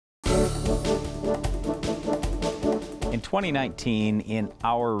2019, in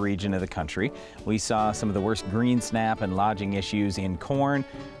our region of the country, we saw some of the worst greensnap and lodging issues in corn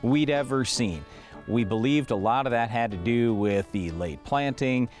we'd ever seen. We believed a lot of that had to do with the late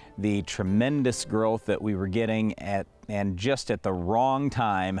planting, the tremendous growth that we were getting and just at the wrong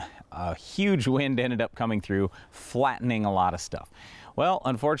time, a huge wind ended up coming through, flattening a lot of stuff. Well,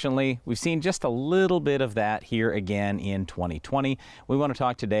 unfortunately, we've seen just a little bit of that here again in 2020. We want to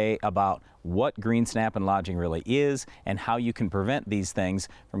talk today about what greensnap and lodging really is and how you can prevent these things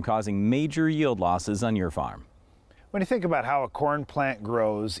from causing major yield losses on your farm. When you think about how a corn plant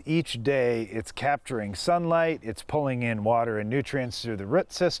grows, each day it's capturing sunlight, it's pulling in water and nutrients through the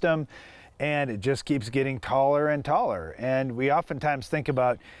root system, and it just keeps getting taller and taller. And we oftentimes think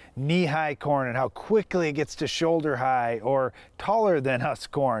about knee-high corn and how quickly it gets to shoulder high or taller than us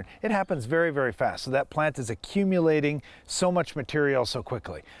corn. It happens very, very fast. So that plant is accumulating so much material so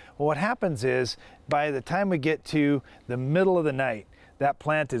quickly. Well, what happens is by the time we get to the middle of the night, that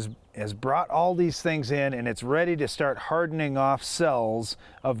plant has brought all these things in and it's ready to start hardening off cells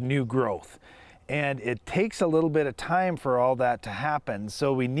of new growth. And it takes a little bit of time for all that to happen.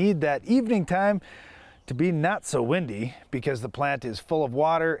 So we need that evening time to be not so windy because the plant is full of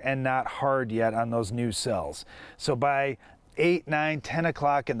water and not hard yet on those new cells. So by 8, 9, 10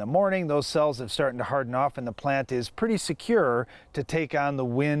 o'clock in the morning, those cells have started to harden off and the plant is pretty secure to take on the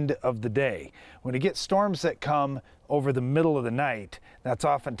wind of the day. When you get storms that come over the middle of the night, that's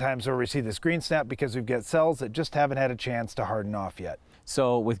oftentimes where we see this greensnap because we've got cells that just haven't had a chance to harden off yet.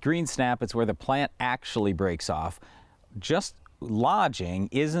 So with greensnap, it's where the plant actually breaks off. Just lodging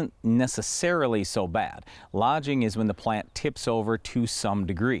isn't necessarily so bad. Lodging is when the plant tips over to some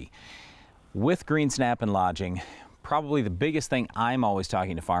degree. With greensnap and lodging, probably the biggest thing I'm always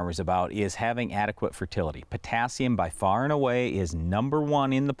talking to farmers about is having adequate fertility. Potassium by far and away is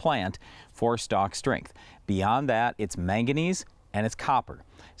 #1 in the plant for stalk strength. Beyond that, it's manganese and it's copper.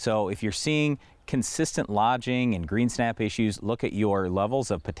 So if you're seeing consistent lodging and greensnap issues, look at your levels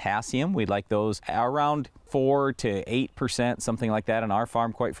of potassium. We'd like those around 4 to 8%, something like that. On our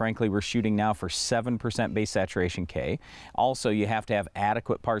farm, quite frankly, we're shooting now for 7% base saturation K. Also, you have to have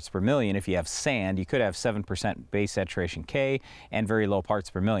adequate parts per million. If you have sand, you could have 7% base saturation K and very low parts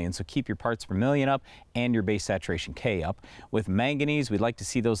per million. So keep your parts per million up and your base saturation K up. With manganese, we'd like to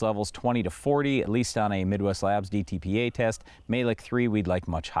see those levels 20 to 40, at least on a Midwest Labs DTPA test. Malic 3, we'd like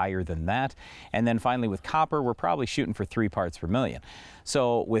much higher than that. And then finally with copper, we're probably shooting for 3 parts per million.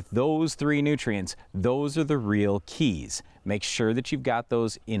 So with those 3 nutrients, those are the real keys. Make sure that you've got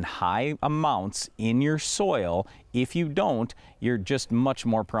those in high amounts in your soil. If you don't, you're just much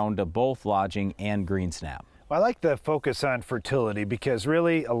more prone to both lodging and greensnap. Well, I like the focus on fertility because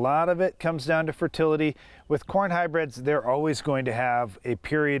really a lot of it comes down to fertility. With corn hybrids, they're always going to have a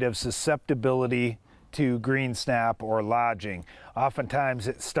period of susceptibility to greensnap or lodging. Oftentimes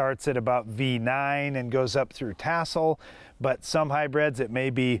it starts at about V9 and goes up through tassel, but some hybrids it may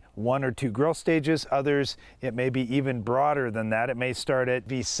be 1 or 2 growth stages, others it may be even broader than that. It may start at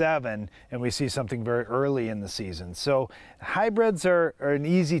V7 and we see something very early in the season. So hybrids are an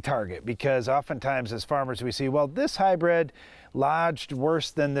easy target because oftentimes as farmers we see, well, this hybrid lodged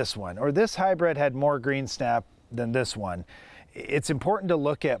worse than this one, or this hybrid had more greensnap than this one. It's important to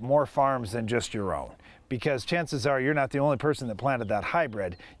look at more farms than just your own, because chances are you're not the only person that planted that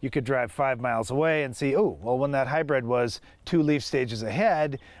hybrid. You could drive 5 miles away and see, oh, well, when that hybrid was 2 leaf stages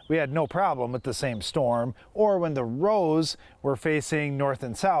ahead, we had no problem with the same storm, or when the rows were facing north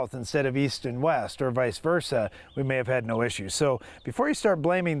and south instead of east and west, or vice versa, we may have had no issues. So before you start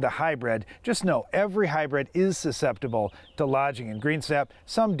blaming the hybrid, just know every hybrid is susceptible to lodging and greensnap.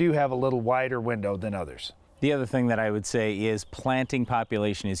 Some do have a little wider window than others. The other thing that I would say is planting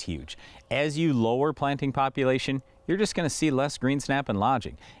population is huge. As you lower planting population, you're just going to see less greensnap and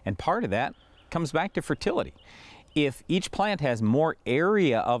lodging. And part of that comes back to fertility. If each plant has more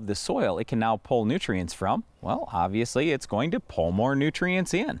area of the soil it can now pull nutrients from, well, obviously it's going to pull more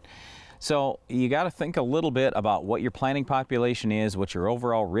nutrients in. So you got to think a little bit about what your planting population is, what your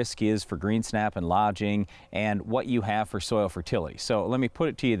overall risk is for greensnap and lodging, and what you have for soil fertility. So let me put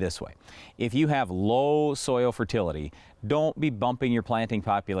it to you this way. If you have low soil fertility, don't be bumping your planting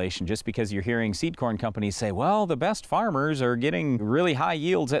population just because you're hearing seed corn companies say, well, the best farmers are getting really high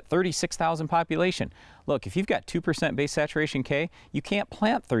yields at 36,000 population. Look, if you've got 2% base saturation K, you can't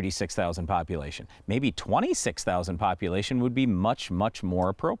plant 36,000 population. Maybe 26,000 population would be much, much more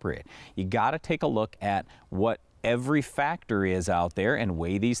appropriate. You got to take a look at what every factor is out there and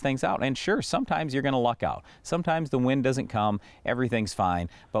weigh these things out. And sure, sometimes you're going to luck out. Sometimes the wind doesn't come, everything's fine.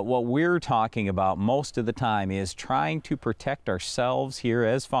 But what we're talking about most of the time is trying to protect ourselves here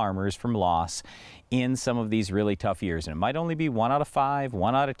as farmers from loss in some of these really tough years. And it might only be 1 out of 5,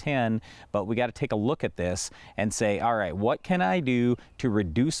 1 out of 10, but we got to take a look at this and say, all right, what can I do to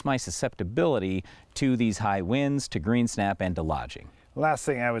reduce my susceptibility to these high winds, to greensnap, and to lodging? Last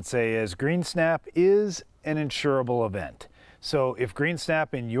thing I would say is greensnap is an insurable event. So if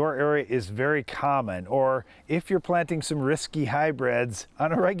greensnap in your area is very common, or if you're planting some risky hybrids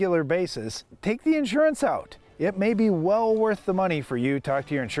on a regular basis, take the insurance out. It may be well worth the money for you. Talk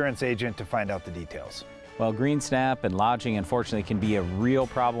to your insurance agent to find out the details. Well, greensnap and lodging, unfortunately, can be a real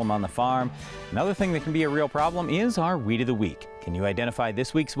problem on the farm. Another thing that can be a real problem is our weed of the week. Can you identify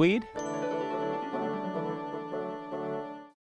this week's weed?